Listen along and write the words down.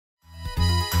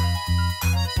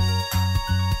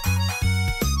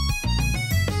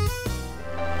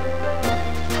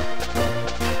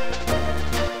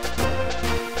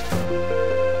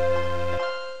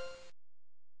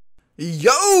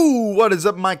What is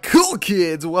up, my cool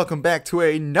kids? Welcome back to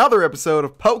another episode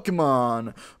of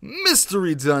Pokemon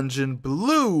Mystery Dungeon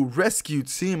Blue Rescue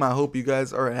Team. I hope you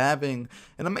guys are having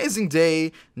an amazing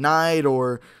day, night,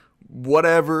 or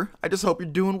whatever. I just hope you're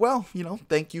doing well.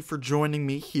 Thank you for joining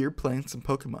me here playing some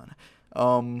Pokemon.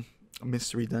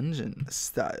 Mystery Dungeon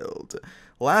styled.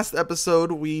 Last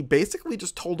episode, we basically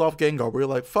just told off Gengar. We were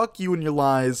like, fuck you and your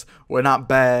lies. We're not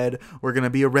bad. We're going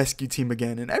to be a rescue team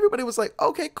again. And everybody was like,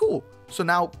 okay, cool. So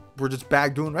now we're just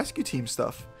back doing rescue team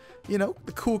stuff. The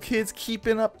cool kids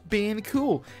keeping up being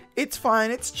cool. It's fine.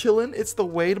 It's chilling. It's the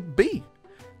way to be.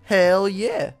 Hell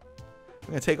yeah. We're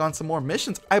going to take on some more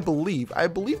missions. I believe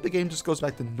the game just goes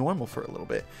back to normal for a little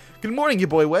bit. Good morning, you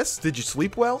boy Wes. Did you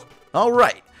sleep well? All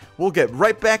right. We'll get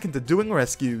right back into doing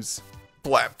rescues.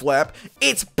 Flap, flap.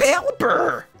 It's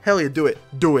Pelipper! Hell yeah, do it.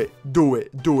 Do it. Do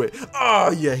it. Do it.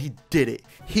 Oh, yeah, he did it.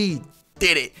 He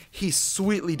did it. He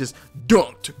sweetly just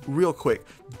dunked real quick.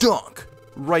 Dunk.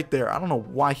 Right there. I don't know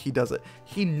why he does it.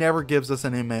 He never gives us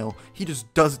any mail. He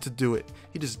just does it to do it.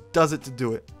 He just does it to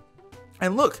do it.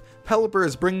 And look, Pelipper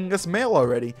is bringing us mail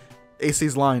already.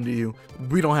 AC's lying to you.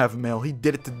 We don't have mail. He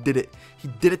did it to did it. He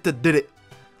did it to did it.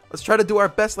 Let's try to do our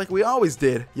best like we always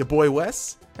did. Your boy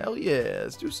Wes? Hell yeah.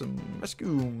 Let's do some rescue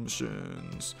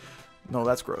missions. No,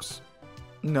 that's gross.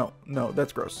 No,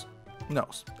 that's gross. No,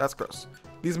 that's gross.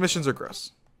 These missions are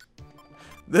gross.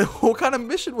 What kind of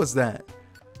mission was that?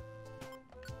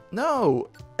 No.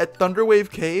 At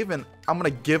Thunderwave Cave and I'm going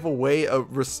to give away a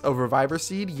Reviver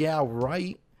Seed? Yeah,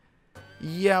 right.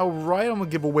 Yeah, right. I'm going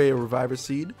to give away a Reviver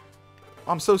Seed.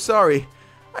 I'm so sorry.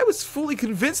 I was fully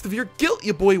convinced of your guilt,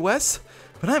 you boy Wes.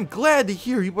 But I'm glad to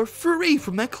hear you are free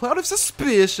from that cloud of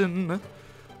suspicion.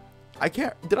 I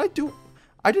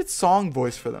did song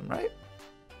voice for them, right?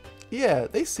 Yeah,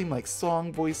 they seem like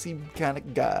song voicey kind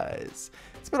of guys.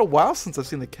 It's been a while since I've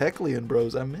seen the Kecleon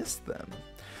bros. I missed them.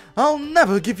 I'll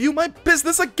never give you my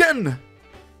business again.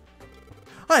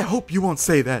 I hope you won't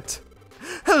say that.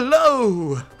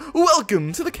 Hello!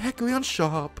 Welcome to the Kecleon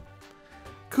shop.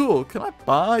 Cool, can I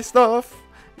buy stuff?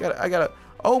 I gotta...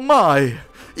 Oh my!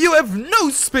 You have no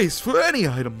space for any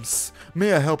items.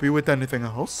 May I help you with anything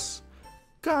else?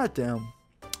 Goddamn.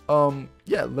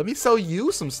 Yeah, let me sell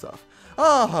you some stuff.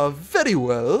 Ah, very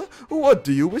well. What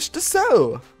do you wish to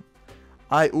sell?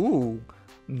 No.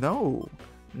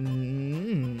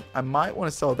 I might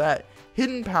want to sell that.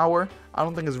 Hidden Power, I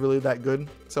don't think is really that good.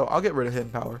 So I'll get rid of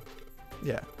Hidden Power.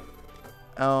 Yeah.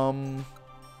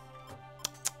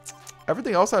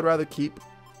 Everything else I'd rather keep.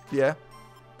 Yeah.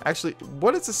 Actually,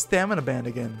 what is a stamina band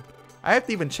again? I have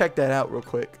to even check that out real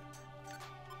quick.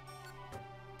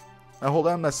 Now hold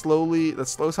on, that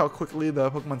slows how quickly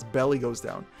the Pokemon's belly goes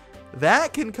down.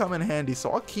 That can come in handy, so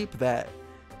I'll keep that.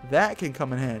 That can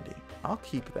come in handy. I'll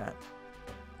keep that.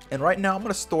 And right now, I'm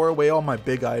going to store away all my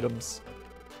big items.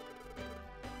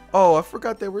 Oh, I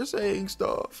forgot they were saying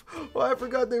stuff.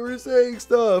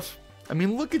 I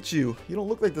mean, look at you. You don't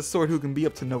look like the sort who can be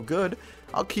up to no good.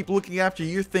 I'll keep looking after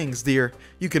your things, dear.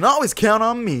 You can always count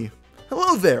on me.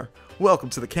 Hello there. Welcome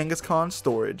to the Kangaskhan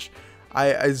storage.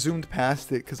 I zoomed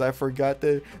past it because I forgot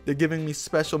that they're giving me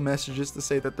special messages to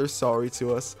say that they're sorry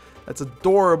to us. That's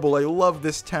adorable. I love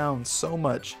this town so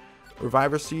much.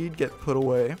 Reviver Seed, get put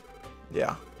away.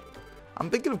 Yeah. I'm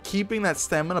thinking of keeping that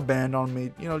stamina band on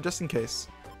me, just in case.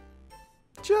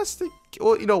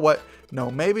 Well, you know what? No,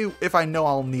 maybe if I know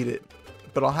I'll need it.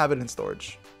 But I'll have it in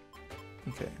storage.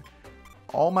 Okay.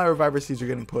 All my Reviver Seeds are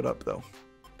getting put up, though.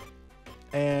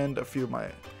 And a few of my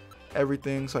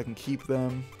everything, so I can keep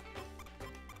them.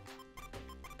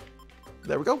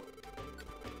 There we go.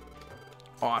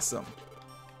 Awesome.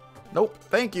 Nope.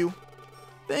 Thank you.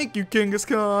 Thank you,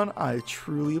 Kangaskhan. I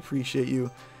truly appreciate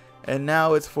you. And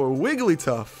now it's for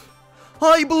Wigglytuff.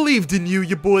 I believed in you,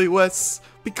 boy Wes,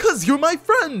 because you're my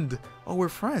friend. Oh, we're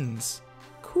friends.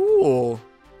 Cool.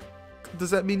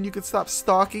 Does that mean you could stop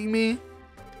stalking me?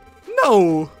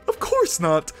 No, of course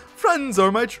not. Friends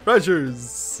are my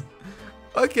treasures.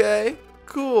 Okay,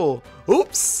 cool.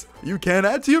 Oops, you can't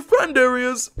add to your friend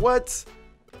areas. What?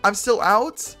 I'm still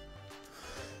out?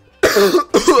 Dang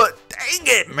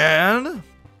it, man.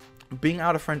 Being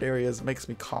out of friend areas makes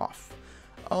me cough.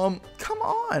 Come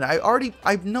on.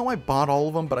 I know I bought all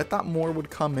of them, but I thought more would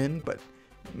come in, but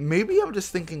maybe I'm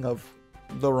just thinking of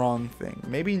the wrong thing.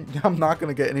 Maybe I'm not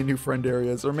gonna get any new friend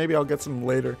areas, or maybe I'll get some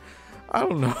later. I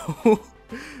don't know.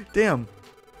 Damn,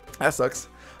 that sucks.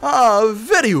 Ah,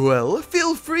 very well.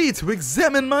 Feel free to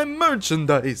examine my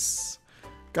merchandise.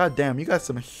 God damn, you got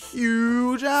some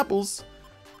huge apples.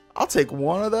 I'll take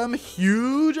one of them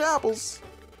huge apples.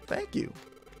 Thank you.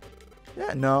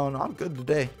 Yeah, no, I'm good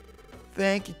today.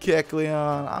 Thank you,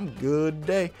 Kecleon. I'm good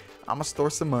today. I'm gonna store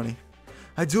some money.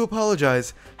 I do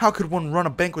apologize. How could one run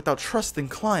a bank without trusting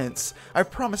clients? I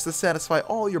promise to satisfy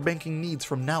all your banking needs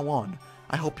from now on.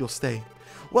 I hope you'll stay.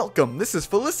 Welcome, this is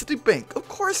Felicity Bank. Of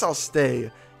course I'll stay.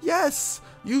 Yes,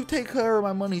 you take care of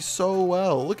my money so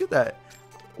well. Look at that.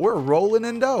 We're rolling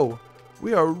in dough.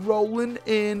 We are rolling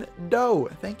in dough.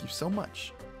 Thank you so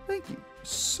much. Thank you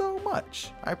so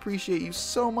much. I appreciate you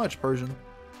so much, Persian.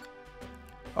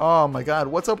 Oh my god,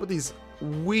 what's up with these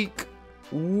weak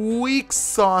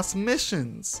sauce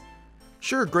missions?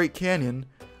 Sure, Great Canyon.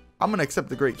 I'm gonna accept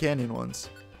the Great Canyon ones.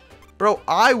 Bro,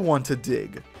 I want to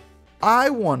dig. I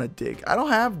want to dig. I don't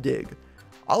have dig.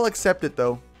 I'll accept it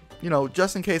though. You know,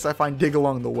 just in case I find dig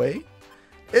along the way.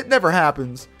 It never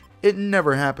happens. It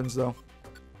never happens though.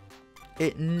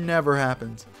 It never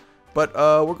happens. But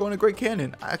we're going to Great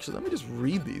Canyon. Actually, let me just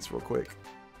read these real quick.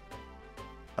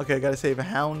 Okay, I gotta save a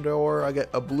Houndor. I get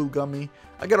a blue gummy.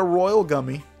 I get a royal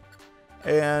gummy.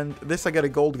 And this I get a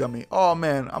gold gummy. Oh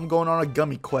man, I'm going on a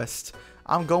gummy quest.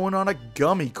 I'm going on a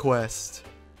gummy quest.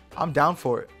 I'm down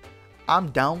for it. I'm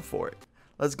down for it.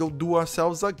 Let's go do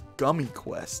ourselves a gummy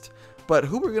quest. But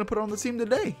who we're gonna put on the team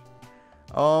today?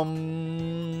 Who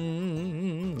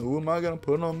am I gonna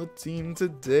put on the team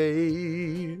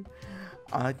today?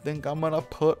 I think I'm gonna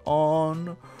put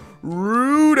on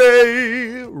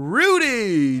Rudy.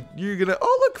 Rudy, you're gonna.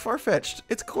 Oh look, Farfetched.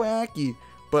 It's Quacky.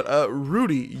 But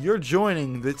Rudy, you're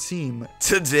joining the team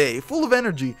today, full of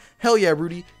energy. Hell yeah,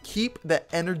 Rudy. Keep that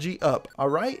energy up. All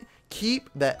right. Keep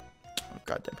that. Oh,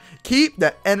 goddamn. Keep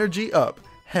that energy up.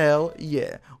 Hell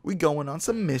yeah. We going on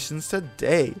some missions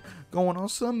today. Going on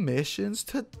some missions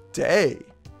today.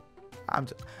 I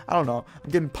don't know. I'm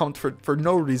getting pumped for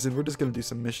no reason. We're just going to do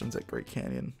some missions at Great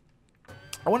Canyon.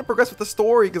 I want to progress with the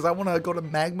story because I want to go to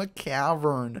Magma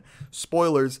Cavern.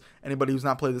 Spoilers, anybody who's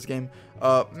not played this game.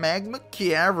 Magma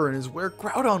Cavern is where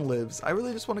Groudon lives. I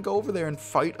really just want to go over there and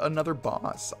fight another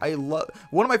boss.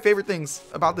 One of my favorite things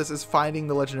about this is finding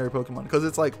the legendary Pokemon because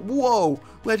it's like, whoa,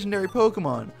 legendary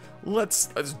Pokemon. Let's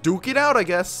duke it out, I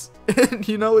guess. And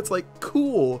you know, it's like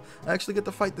cool. I actually get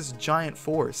to fight this giant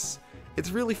force.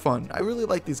 It's really fun. I really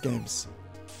like these games.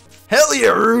 Hell yeah,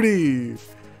 Rudy!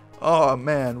 Oh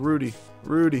man, Rudy,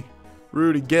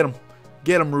 get him,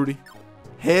 Rudy.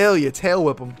 Hell yeah, tail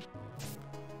whip him.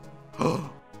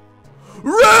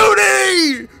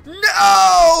 Rudy!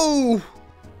 No!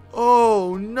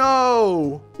 Oh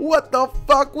no! What the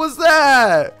fuck was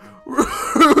that?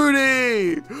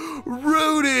 Rudy!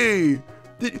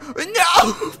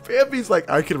 No! Phanpy's like,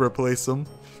 I can replace him.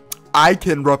 I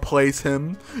can replace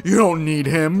him. You don't need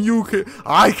him.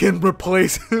 I can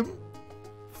replace him.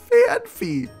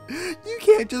 Phanpy, you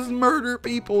can't just murder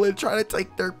people and try to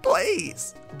take their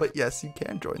place. But yes, you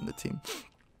can join the team.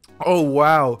 Oh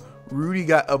wow, Rudy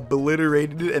got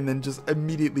obliterated and then just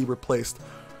immediately replaced.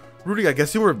 Rudy, I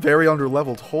guess you were very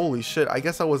underleveled. Holy shit, I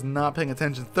guess I was not paying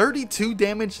attention. 32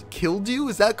 damage killed you,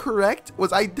 is that correct?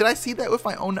 Did I see that with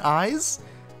my own eyes?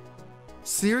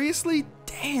 Seriously?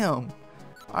 Damn.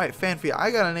 Alright, Phanpy,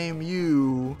 I gotta name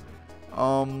you,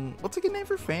 what's a good name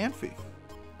for Phanpy?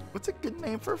 What's a good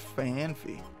name for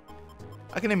Phanpy?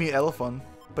 I can name you Elefan,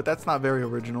 but that's not very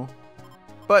original.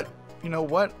 But, you know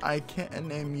what? I can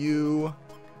name you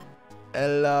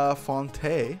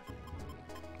Elefante.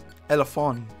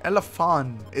 Elefan.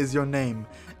 Elefan is your name.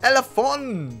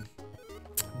 Elefan!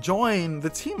 Join the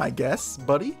team, I guess,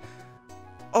 buddy.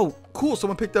 Oh, cool.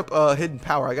 Someone picked up Hidden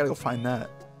Power. I gotta go find that.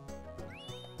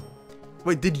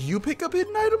 Wait, did you pick up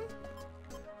Hidden Item?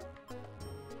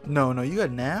 No, you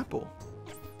got an apple.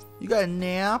 You got an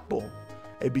apple.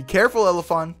 Hey, be careful,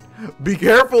 Elefan. Be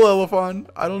careful, Elefan.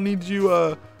 I don't need you,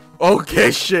 okay,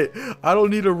 shit. I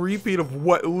don't need a repeat of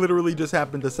what literally just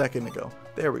happened a second ago.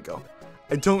 There we go.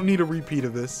 I don't need a repeat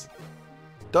of this.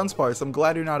 Dunsparce, I'm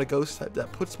glad you're not a ghost type.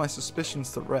 That puts my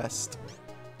suspicions to rest.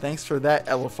 Thanks for that,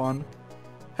 Elefan.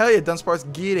 Hell yeah,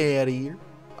 Dunsparce, get out of here.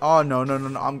 Oh, no.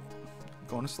 I'm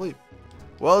going to sleep.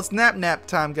 Well, it's nap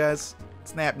time, guys.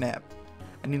 It's nap.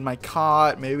 I need my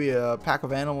cot, maybe a pack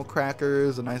of animal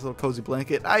crackers, a nice little cozy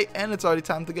blanket. And it's already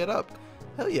time to get up.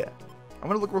 Hell yeah. I'm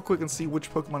going to look real quick and see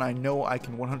which Pokemon I know I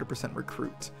can 100%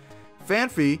 recruit.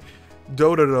 Phanpy,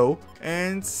 Dododo,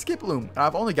 and Skiploom.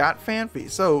 I've only got Phanpy.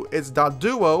 So it's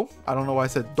Doduo. I don't know why I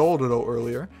said Dododo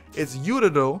earlier. It's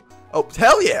Udodo. Oh,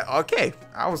 hell yeah. Okay.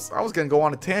 I was going to go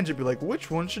on a tangent, be like, which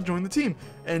one should join the team?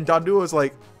 And Doduo is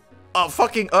like,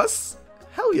 fucking us?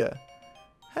 Hell yeah.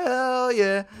 Hell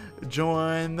yeah.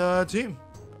 Join the team.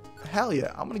 Hell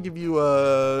yeah. I'm going to give you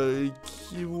I'm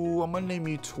going to name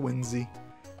you Twinsy.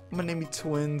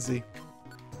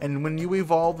 And when you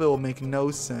evolve, it will make no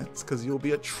sense because you'll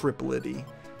be a triplety.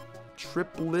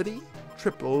 Triplety?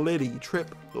 Trip litty.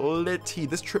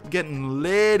 This trip getting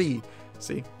litty.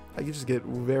 See, I can just get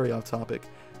very off topic.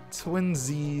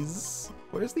 Twinsies.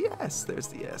 Where's the S? There's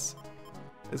the S.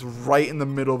 It's right in the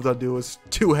middle of the duo. It's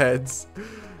 2 heads.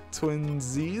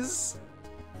 Twinsies.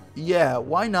 Yeah,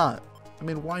 why not? I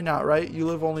mean, why not, right? You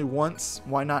live only once.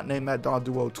 Why not name that dog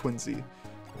duo Twinsy?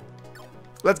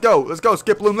 Let's go. Let's go,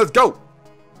 Skip Loom. Let's go.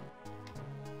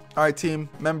 All right, team.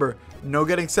 Remember, no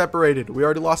getting separated. We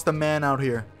already lost a man out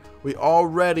here. We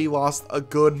already lost a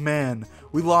good man.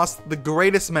 We lost the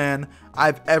greatest man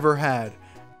I've ever had.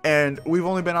 And we've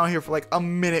only been out here for like a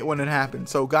minute when it happened.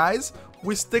 So, guys,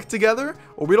 we stick together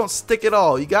or we don't stick at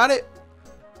all. You got it?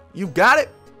 You got it?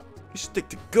 You stick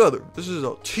together. This is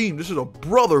a team. This is a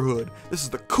brotherhood. This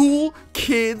is the Cool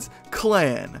Kids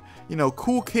Clan. You know,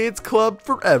 Cool Kids Club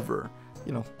forever.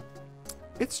 You know,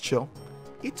 it's chill.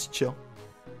 It's chill.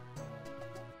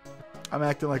 I'm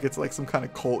acting like it's like some kind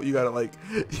of cult. You gotta like,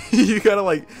 you gotta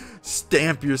like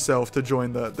stamp yourself to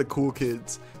join the cool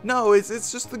kids. No,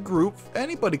 it's just the group.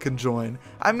 Anybody can join.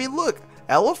 I mean, look,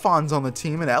 Elefan's on the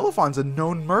team, and Elefan's a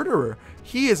known murderer.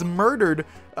 He has murdered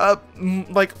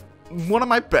like one of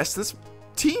my bestest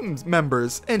team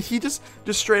members, and he just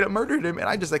straight up murdered him, and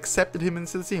I just accepted him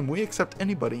into the team. We accept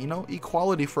anybody, you know,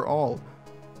 equality for all.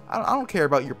 I don't care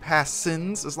about your past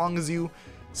sins as long as you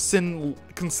sin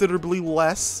considerably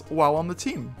less while on the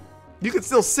team. You can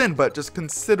still sin, but just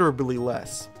considerably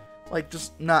less. Like,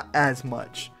 just not as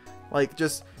much. Like,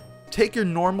 just take your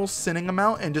normal sinning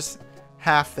amount and just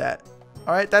half that.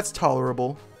 Alright, that's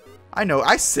tolerable. I know,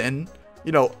 I sin.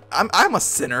 You know, I'm a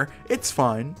sinner. It's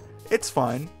fine. It's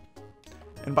fine.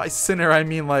 And by sinner, I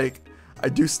mean, like, I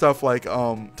do stuff like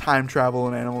time travel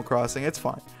and Animal Crossing. It's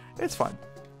fine. It's fine.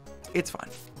 It's fine.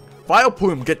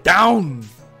 Vileplume, get down!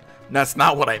 That's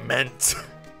not what I meant.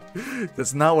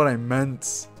 That's not what I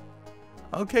meant.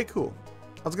 Okay, cool.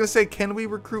 I was gonna say, can we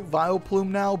recruit Vileplume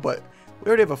now? But we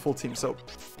already have a full team, so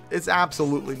it's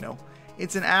absolutely no.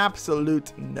 It's an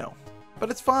absolute no.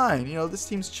 But it's fine. You know, this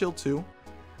team's chill too.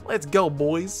 Let's go,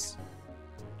 boys.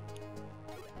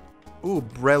 Ooh,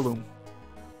 Breloom.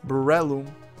 Breloom.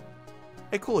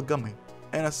 Hey, cool, a gummy.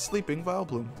 And a sleeping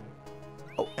Vileplume.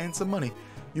 Oh, and some money.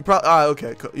 You probably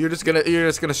okay. Cool. You're just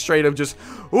gonna straight up just.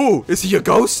 Ooh, is he a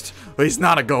ghost? But he's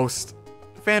not a ghost.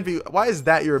 Fanview, why is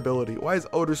that your ability? Why is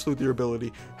Odor Sleuth your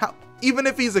ability? How? Even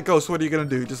if he's a ghost, what are you gonna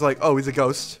do? Just like, oh, he's a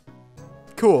ghost.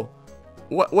 Cool.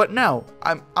 What now?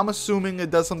 I'm assuming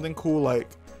it does something cool like,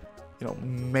 you know,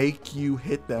 make you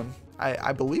hit them.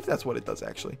 I believe that's what it does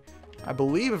actually. I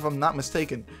believe, if I'm not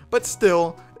mistaken. But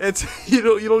still, it's you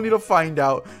don't need to find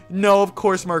out. No, of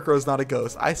course Murkrow's not a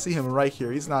ghost. I see him right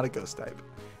here. He's not a ghost type.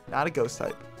 Not a ghost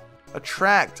type.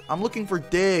 Attract. I'm looking for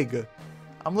dig.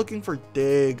 I'm looking for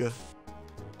dig.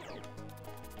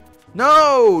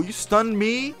 No! You stunned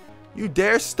me? You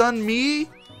dare stun me?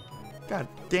 God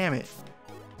damn it.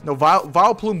 No,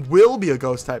 Vileplume will be a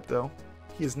ghost type though.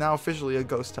 He is now officially a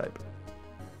ghost type.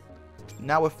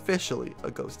 Now officially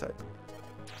a ghost type.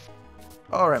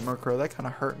 Alright, Murkrow, that kind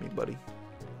of hurt me, buddy.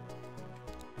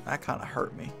 That kind of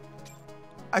hurt me.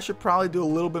 I should probably do a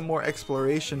little bit more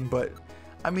exploration, but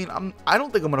I mean, I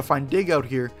don't think I'm gonna find dig out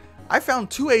here. I found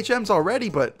 2 HMs already,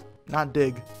 but not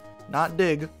dig. Not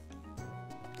dig.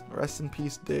 Rest in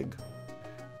peace, dig.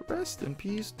 Rest in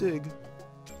peace, dig.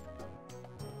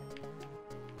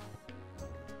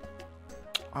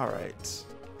 Alright.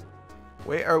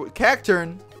 Wait,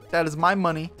 Cacturn. That is my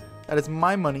money. That is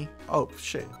my money. Oh,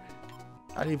 shit.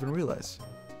 I didn't even realize.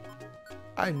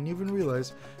 I didn't even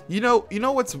realize. You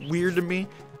know what's weird to me?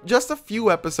 Just a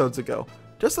few episodes ago.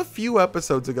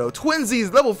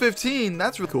 Twinsies, level 15.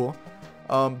 That's really cool.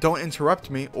 Don't interrupt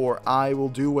me or I will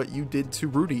do what you did to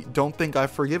Rudy. Don't think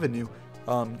I've forgiven you.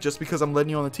 Just because I'm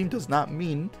letting you on the team does not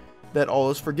mean that all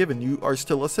is forgiven. You are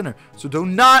still a sinner. So do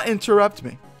not interrupt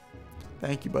me.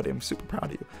 Thank you, buddy. I'm super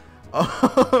proud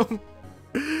of you.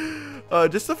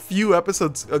 Just a few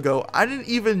episodes ago, I didn't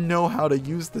even know how to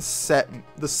use the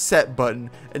set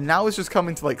button, and now it's just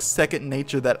coming to like second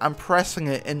nature that I'm pressing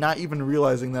it and not even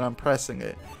realizing that I'm pressing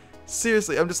it.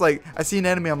 Seriously, I'm just like, I see an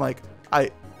enemy, I'm like,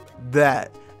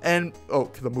 that, and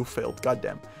oh, the move failed,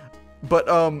 goddamn. But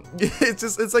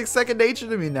it's like second nature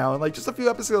to me now, and like just a few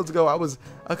episodes ago, I was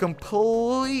a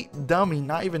complete dummy,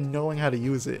 not even knowing how to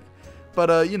use it.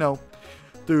 But you know,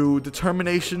 through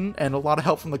determination and a lot of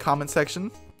help from the comment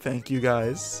section. Thank you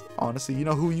guys. Honestly, you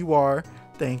know who you are.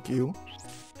 Thank you.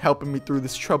 Helping me through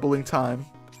this troubling time.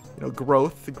 You know,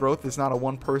 growth is not a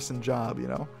one-person job, you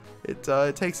know. It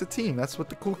takes a team. That's what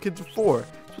the cool kids are for.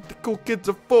 That's what the cool kids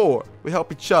are for. We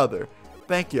help each other.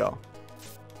 Thank y'all.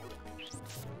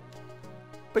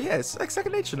 But yeah, it's like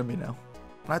second nature to me now.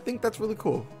 And I think that's really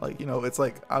cool. Like, you know, it's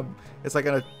like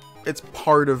it's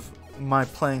part of my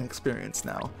playing experience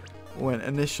now, when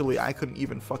initially I couldn't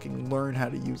even fucking learn how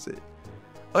to use it.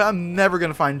 I'm never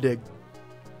gonna find dig.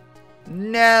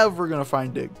 Never gonna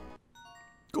find dig.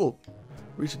 Cool.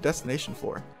 Reach a destination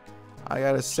floor. I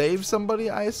gotta save somebody,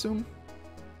 I assume.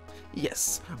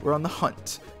 Yes, we're on the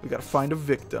hunt. We gotta find a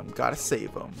victim. Gotta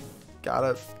save him.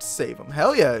 Gotta save him.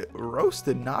 Hell yeah,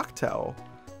 roasted noctowl.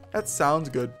 That sounds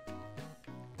good.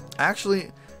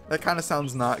 Actually, that kind of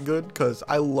sounds not good, because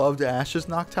I loved Ash's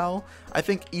noctowl. I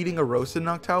think eating a roasted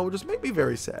noctowl would just make me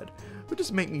very sad. It would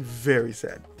just make me very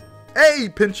sad. Hey,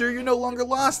 Pincher, you're no longer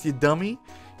lost, you dummy.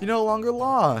 You're no longer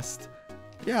lost.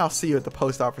 Yeah, I'll see you at the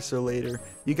post office later.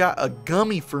 You got a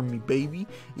gummy for me, baby.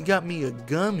 You got me a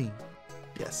gummy.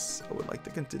 Yes, I would like to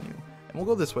continue. And we'll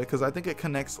go this way, because I think it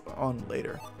connects on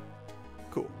later.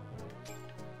 Cool.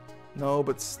 No,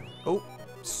 but... oh,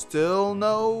 still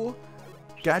no.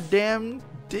 Goddamn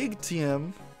dig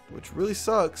TM, which really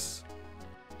sucks.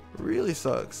 Really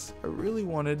sucks. I really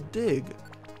wanted dig.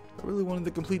 I really wanted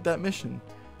to complete that mission.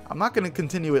 I'm not going to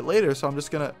continue it later, so I'm just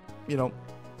going to, you know,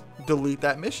 delete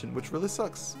that mission, which really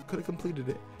sucks. Could have completed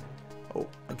it. Oh,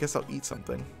 I guess I'll eat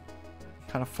something.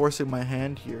 Kind of forcing my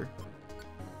hand here.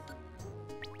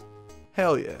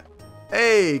 Hell yeah.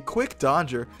 Hey, quick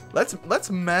dodger. Let's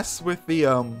mess with the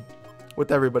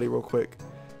with everybody real quick.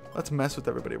 Let's mess with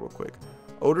everybody real quick.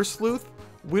 Odor Sleuth,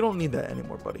 we don't need that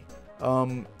anymore, buddy.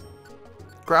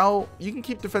 Growl, you can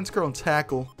keep Defense Curl and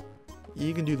Tackle.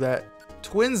 You can do that.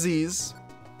 Twinsies,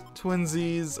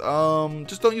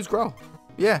 just don't use Growl.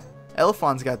 Yeah,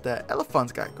 Elefan's got that.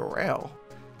 Elefan's got Growl.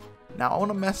 Now I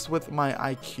want to mess with my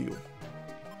IQ.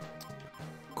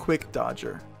 Quick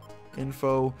Dodger.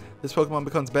 Info. This Pokemon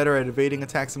becomes better at evading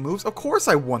attacks and moves. Of course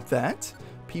I want that.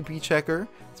 PP Checker.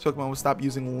 This Pokemon will stop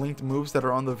using linked moves that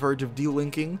are on the verge of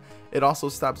delinking. It also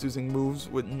stops using moves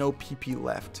with no PP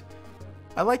left.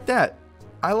 I like that.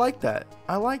 I like that.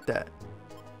 I like that.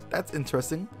 That's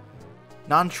interesting.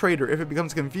 Non-trader. If it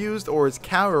becomes confused or is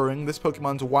cowering, this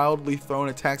Pokemon's wildly thrown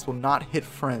attacks will not hit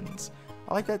friends.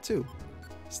 I like that too.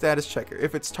 Status Checker.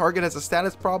 If its target has a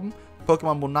status problem,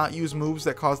 Pokemon will not use moves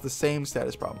that cause the same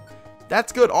status problem.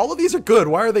 That's good. All of these are good.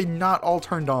 Why are they not all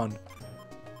turned on?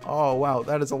 Oh wow,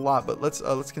 that is a lot, but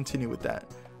let's continue with that.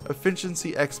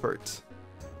 Efficiency Expert.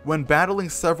 When battling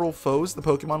several foes, the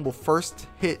Pokemon will first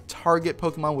hit target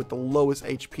Pokemon with the lowest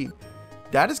HP.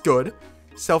 That is good.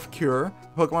 Self-Cure.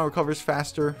 Pokemon recovers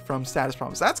faster from status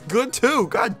problems. That's good too.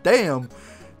 God damn.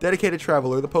 Dedicated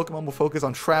Traveler. The Pokemon will focus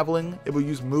on traveling. It will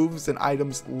use moves and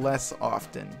items less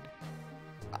often.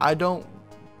 I don't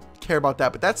care about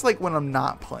that, but that's like when I'm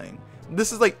not playing.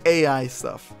 This is like AI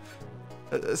stuff,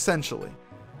 essentially.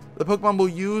 The Pokemon will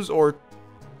use or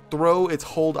throw its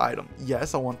hold item.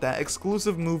 Yes, I want that.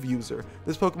 Exclusive move user.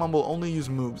 This Pokemon will only use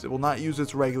moves. It will not use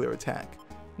its regular attack.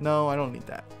 No, I don't need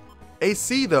that.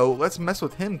 AC though, let's mess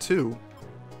with him too.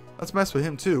 Let's mess with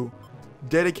him too.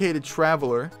 Dedicated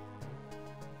Traveler.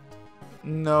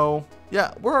 No.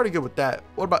 Yeah, we're already good with that.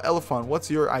 What about Elefan? What's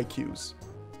your IQs?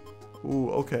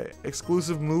 Ooh, okay.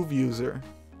 Exclusive move user.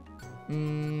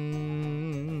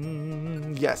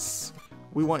 Yes.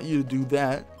 We want you to do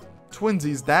that.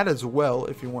 Twinsies, that as well,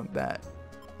 if you want that.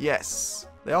 Yes.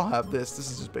 They all have this.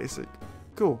 This is just basic.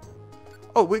 Cool.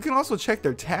 Oh, we can also check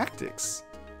their tactics.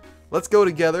 Let's go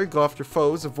together. Go after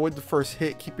foes. Avoid the first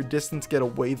hit. Keep your distance. Get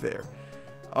away there.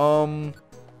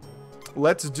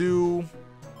 Let's do...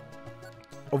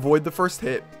 avoid the first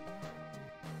hit.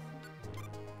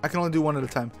 I can only do one at a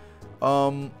time.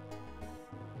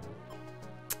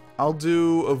 I'll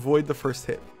do avoid the first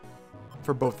hit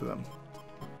for both of them.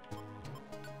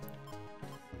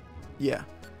 Yeah.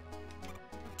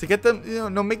 To get them, you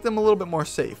know, make them a little bit more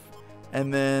safe.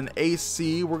 And then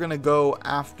AC, we're going to go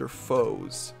after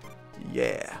foes.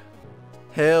 Yeah.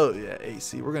 Hell yeah,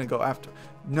 AC. We're going to go after...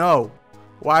 No.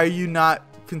 Why are you not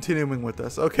continuing with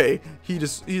us? Okay. He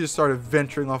just started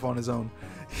venturing off on his own.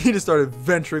 He just started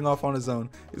venturing off on his own.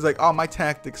 He's like, oh, my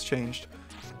tactics changed.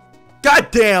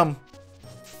 God damn.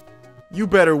 You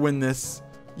better win this.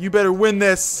 You better win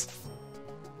this.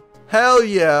 Hell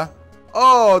yeah.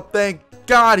 Oh, thank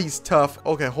God he's tough.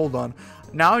 Okay, hold on.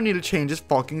 Now I need to change his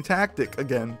fucking tactic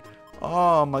again.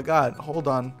 Oh my God. Hold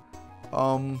on.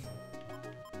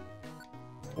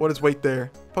 What is wait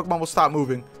there? Pokemon will stop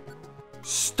moving.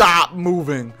 Stop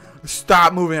moving.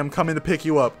 Stop moving. I'm coming to pick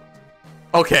you up.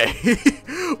 Okay.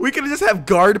 We could just have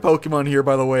guard Pokemon here,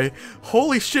 by the way.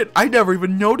 Holy shit. I never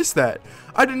even noticed that.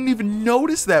 I didn't even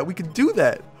notice that we could do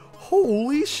that.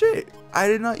 Holy shit. I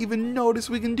did not even notice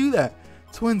we can do that.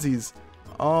 Twinsies.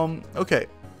 Okay.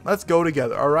 Let's go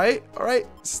together, all right? All right?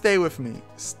 Stay with me.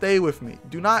 Stay with me.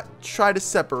 Do not try to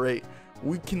separate.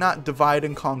 We cannot divide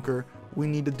and conquer. We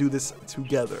need to do this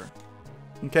together.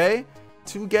 Okay?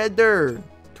 Together.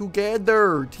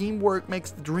 Together. Teamwork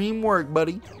makes the dream work,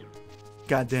 buddy.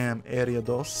 Goddamn Area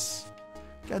Dos.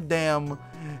 Goddamn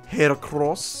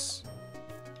Heracross.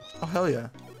 Oh, hell yeah.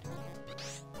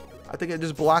 I think I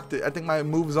just blocked it. I think my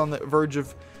move is on the verge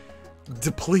of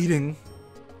depleting.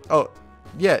 Oh,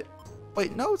 yeah.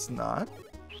 Wait, no, it's not.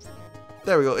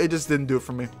 There we go. It just didn't do it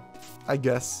for me, I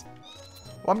guess.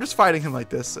 Well, I'm just fighting him like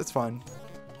this. It's fine.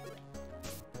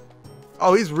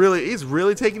 Oh, he's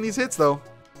really taking these hits, though.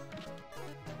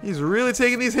 He's really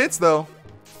taking these hits, though.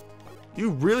 You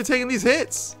really taking these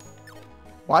hits?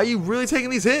 Why are you really taking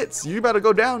these hits? You about to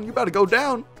go down. You about to go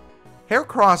down.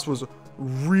 Heracross was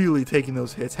really taking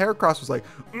those hits. Heracross was like,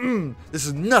 this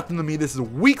is nothing to me. This is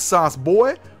weak sauce,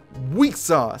 boy. Weak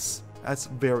sauce. That's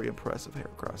very impressive,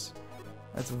 Heracross.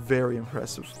 That's very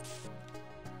impressive.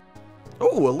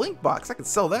 Oh, a link box. I could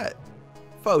sell that.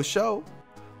 Faux show.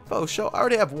 Faux show. I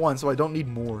already have one, so I don't need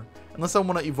more. Unless I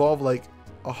want to evolve like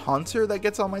a hunter that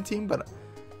gets on my team, but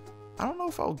I don't know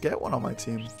if I'll get one on my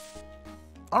team.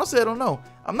 Honestly, I don't know.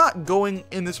 I'm not going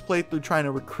in this playthrough trying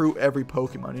to recruit every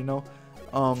Pokemon, you know?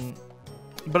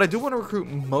 But I do want to recruit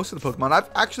most of the Pokemon. I've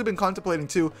actually been contemplating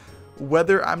too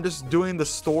whether I'm just doing the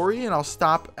story and I'll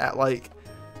stop at like,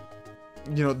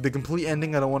 you know, the complete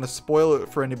ending. I don't want to spoil it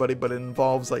for anybody, but it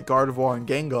involves like Gardevoir and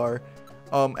Gengar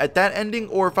at that ending,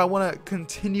 or if I want to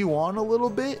continue on a little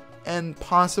bit and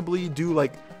possibly do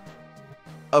like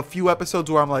a few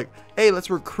episodes where I'm like, hey, let's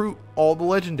recruit all the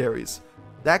legendaries.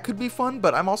 That could be fun,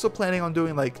 but I'm also planning on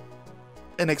doing like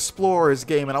an explorer's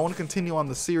game, and I want to continue on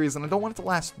the series, and I don't want it to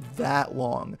last that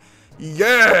long.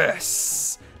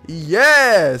 Yes!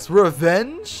 Yes!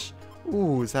 Revenge?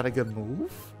 Ooh, is that a good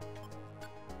move?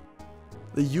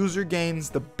 The user gains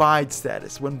the Bide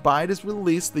status. When Bide is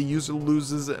released, the user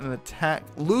loses an attack.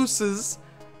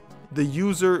 The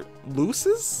user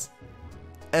loses?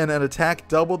 And an attack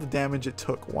double the damage it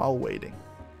took while waiting.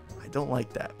 I don't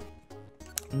like that.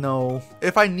 No.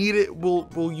 If I need it,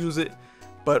 we'll use it.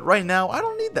 But right now, I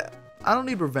don't need that. I don't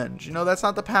need revenge. You know, that's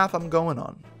not the path I'm going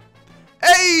on.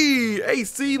 Hey!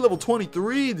 AC level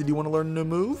 23. Did you want to learn a new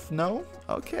move? No?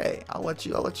 Okay. I'll let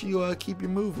you keep your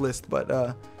move list,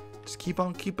 but just keep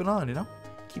on keeping on, you know?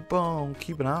 Keep on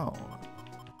keeping on.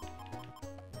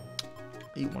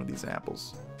 Eat one of these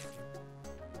apples.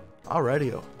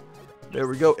 Alrighty-o. There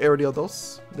we go. Ariel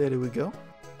dos. There we go.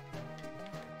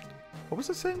 What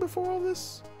was I saying before all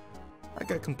this? I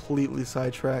got completely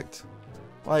sidetracked.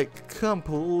 Like,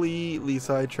 completely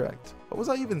sidetracked. What was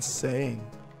I even saying?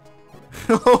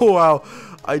 Oh, wow.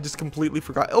 I just completely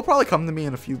forgot. It'll probably come to me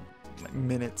in a few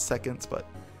minutes, seconds, but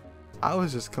I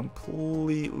was just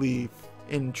completely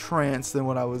entranced in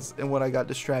what I got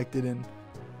distracted in.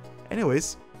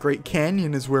 Anyways, Great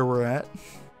Canyon is where we're at.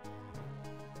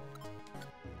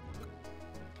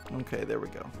 Okay, there we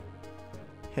go.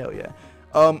 Hell yeah.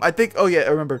 I think, oh yeah, I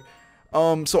remembered.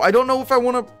 So I don't know if I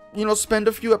want to, you know, spend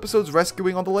a few episodes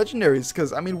rescuing all the legendaries,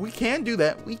 because, I mean, we can do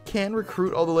that. We can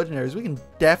recruit all the legendaries. We can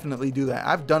definitely do that.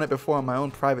 I've done it before on my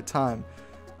own private time.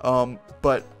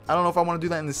 But I don't know if I want to do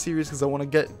that in the series, because I want to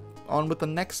get on with the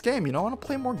next game, you know? I want to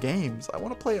play more games. I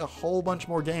want to play a whole bunch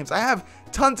more games. I have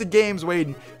tons of games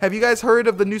waiting. Have you guys heard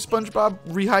of the new SpongeBob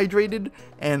Rehydrated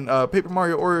and Paper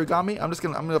Mario Origami? I'm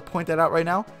gonna point that out right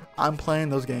now. I'm playing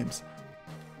those games.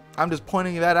 I'm just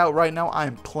pointing that out right now. I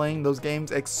am playing those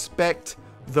games. Expect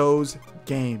those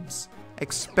games.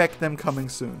 Expect them coming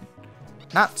soon.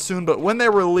 Not soon, but when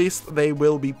they're released, they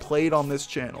will be played on this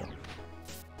channel.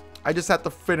 I just have to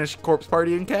finish Corpse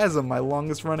Party and Chasm, my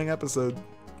longest running episode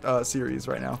series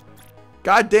right now.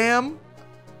 Goddamn!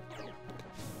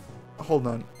 Hold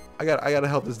on. I gotta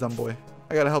help this dumb boy.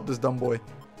 I gotta help this dumb boy.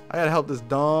 I gotta help this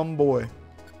dumb boy.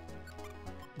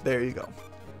 There you go.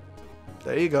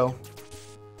 There you go.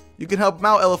 You can help him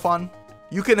out, Elefan.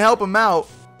 You can help him out.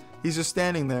 He's just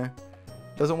standing there.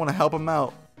 Doesn't want to help him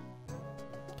out.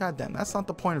 God damn, that's not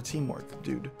the point of teamwork,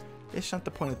 dude. It's not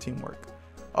the point of teamwork.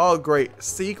 Oh, great.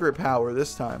 Secret power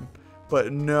this time.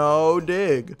 But no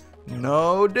dig.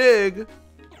 No dig.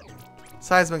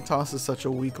 Seismic Toss is such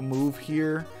a weak move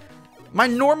here. My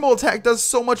normal attack does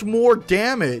so much more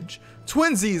damage.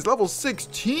 Twinsies, level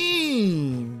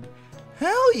 16.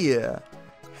 Hell yeah.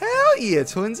 Hell yeah,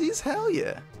 Twinsies. Hell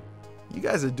yeah. You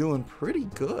guys are doing pretty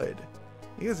good.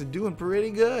 You guys are doing pretty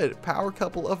good. Power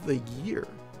couple of the year.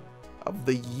 Of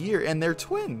the year. And they're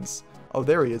twins. Oh,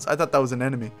 there he is. I thought that was an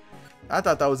enemy.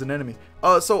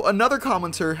 So another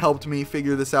commenter helped me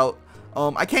figure this out.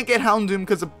 I can't get Houndoom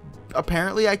because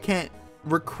apparently I can't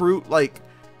recruit like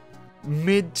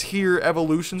mid-tier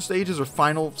evolution stages or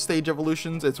final stage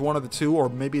evolutions. It's one of the two, or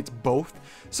maybe it's both.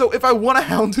 So if I want a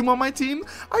Houndoom on my team,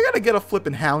 I gotta get a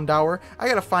flippin' Houndour. I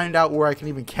gotta find out where I can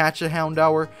even catch a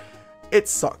Houndour. It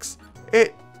sucks.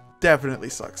 It definitely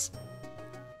sucks.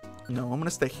 No, I'm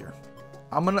gonna stay here.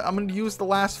 I'm gonna use the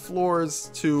last floors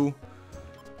to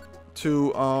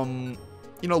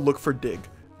you know, look for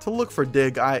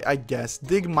dig. I guess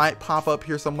dig might pop up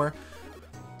here somewhere.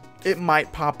 It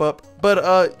might pop up,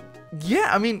 but yeah,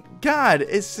 I mean, God,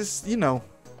 it's just, you know,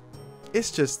 it's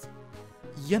just,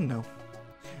 you know,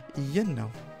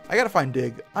 I gotta find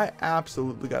dig. I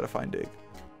absolutely gotta find dig.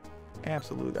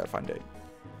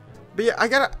 But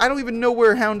yeah, I don't even know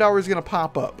where Houndour is gonna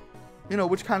pop up, you know,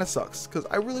 which kind of sucks, because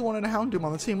I really wanted a Houndoom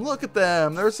on the team. Look at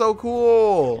them, they're so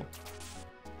cool.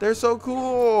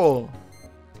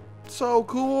 So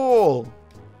cool.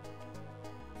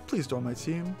 Please join my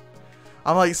team.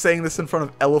 I'm like saying this in front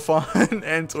of Elefan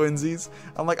and Twinsies.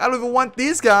 I'm like, I don't even want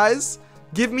these guys.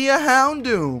 Give me a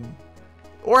Houndoom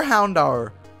or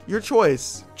Houndour. Your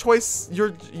choice.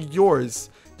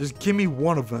 Yours. Just give me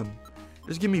one of them.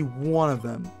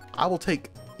 I will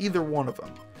take either one of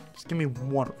them. Just give me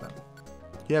one of them.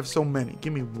 You have so many.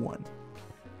 Give me one.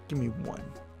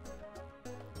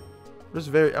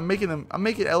 I'm making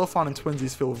Elefan and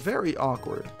Twinsies feel very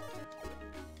awkward.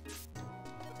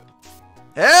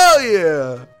 Hell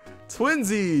yeah!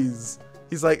 Twinsies!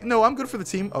 He's like, no, I'm good for the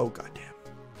team. Oh, goddamn.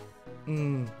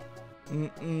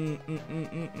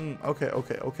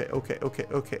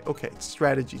 Okay.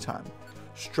 Strategy time.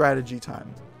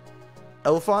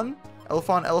 Elefan.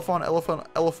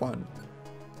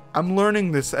 I'm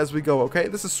learning this as we go, okay?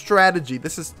 This is strategy.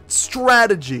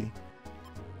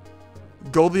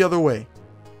 Go the other way.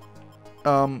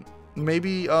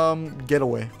 Maybe, get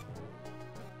away.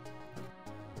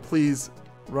 Please.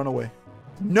 Run away.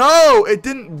 No, it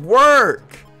didn't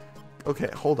work. Okay,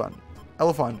 hold on.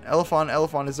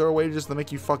 Elefan, is there a way just to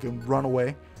make you fucking run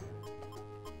away?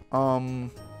 Go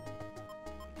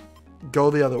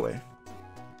the other way.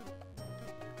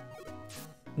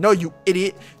 No, you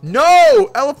idiot.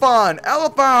 No,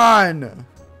 Elefan.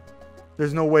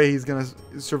 There's no way he's gonna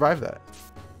survive that.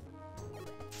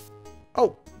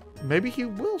 Oh, maybe he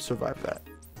will survive that.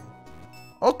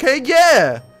 Okay,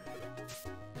 yeah.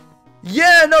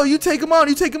 Yeah, no, you take him on.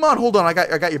 Hold on, I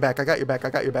got your back. I got your back.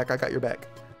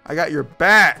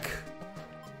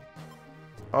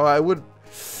 Oh, I would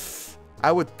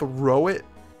throw it.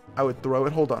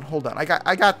 Hold on.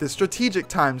 I got this. Strategic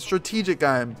time.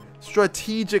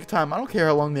 I don't care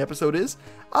how long the episode is.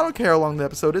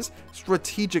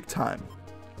 Strategic time.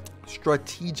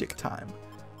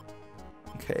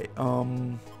 Okay,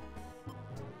 I'm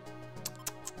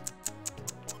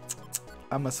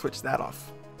gonna switch that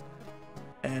off.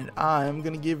 And I'm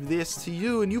gonna give this to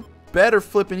you, and you better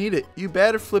flip and eat it.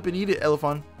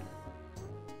 Elefan.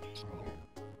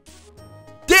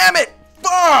 Damn it!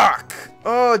 Fuck!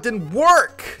 Oh, it didn't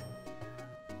work!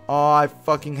 Oh, I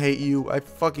fucking hate you.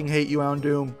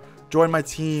 Houndoom. Join my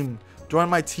team.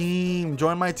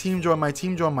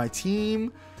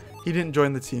 He didn't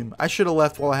join the team. I should have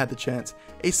left while I had the chance.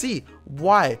 AC,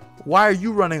 why? Why are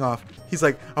you running off? He's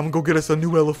like, I'm gonna go get us a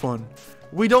new Elefan.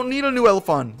 We don't need a new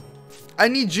Elefan. I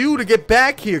need you to get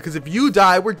back here, because if you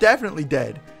die, we're definitely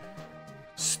dead.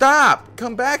 Stop!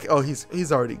 Come back! Oh, he's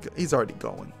already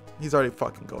going. He's already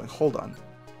fucking going. Hold on.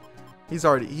 He's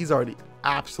already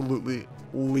absolutely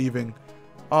leaving.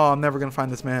 Oh, I'm never gonna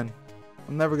find this man.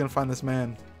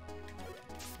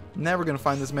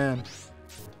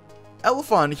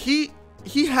 Elefan, he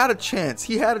had a chance.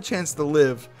 He had a chance to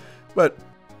live, but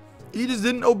he just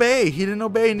didn't obey.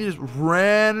 And he just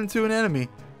ran into an enemy.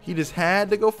 He just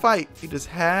had to go fight.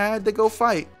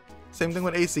 Same thing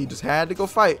with AC. Just had to go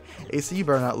fight. AC, you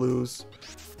better not lose.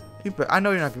 I know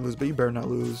you're not gonna lose, but you better not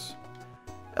lose.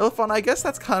 Elefan, I guess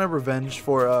that's kind of revenge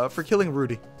for killing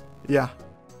Rudy. Yeah.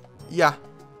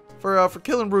 For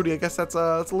killing Rudy, I guess that's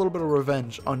a little bit of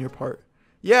revenge on your part.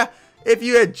 Yeah. If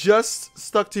you had just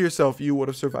stuck to yourself, you would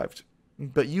have survived.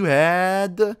 But you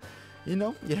had to,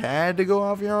 you had to go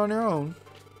off here on your own.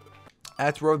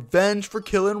 That's revenge for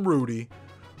killing Rudy.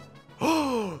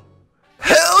 Oh,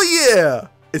 hell yeah!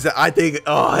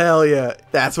 Oh, hell yeah.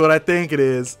 That's what I think it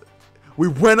is. We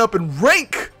went up in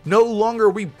rank. No longer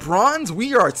are we bronze.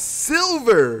 We are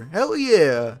silver. Hell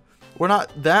yeah. We're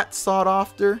not that sought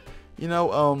after.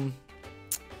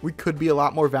 We could be a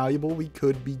lot more valuable. We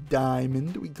could be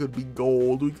diamond. We could be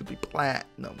gold. We could be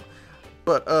platinum.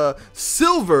 But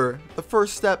silver, the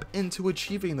first step into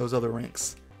achieving those other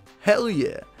ranks. Hell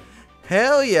yeah.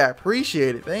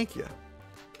 Appreciate it. Thank you.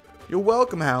 You're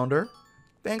welcome, Hounder.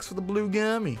 Thanks for the blue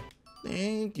gummy.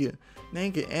 Thank you.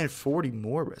 Thank you. And 40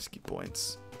 more rescue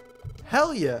points.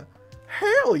 Hell yeah.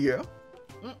 Hell yeah.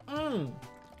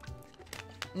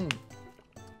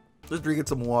 Just drinking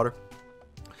some water.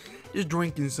 Just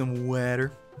drinking some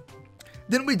water.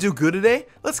 Didn't we do good today?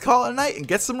 Let's call it a night and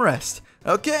get some rest.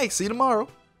 Okay, see you tomorrow.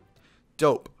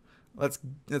 Dope. Let's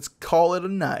call it a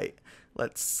night.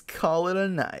 Let's call it a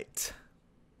night.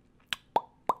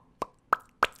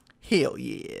 Hell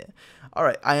yeah.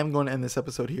 Alright, I am going to end this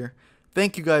episode here.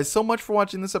 Thank you guys so much for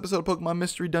watching this episode of Pokemon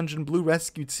Mystery Dungeon Blue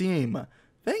Rescue Team.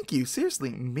 Thank you. Seriously,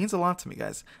 it means a lot to me,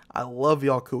 guys. I love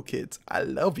y'all cool kids. I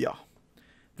love y'all.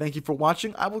 Thank you for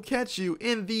watching. I will catch you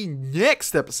in the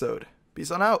next episode.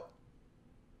 Peace on out.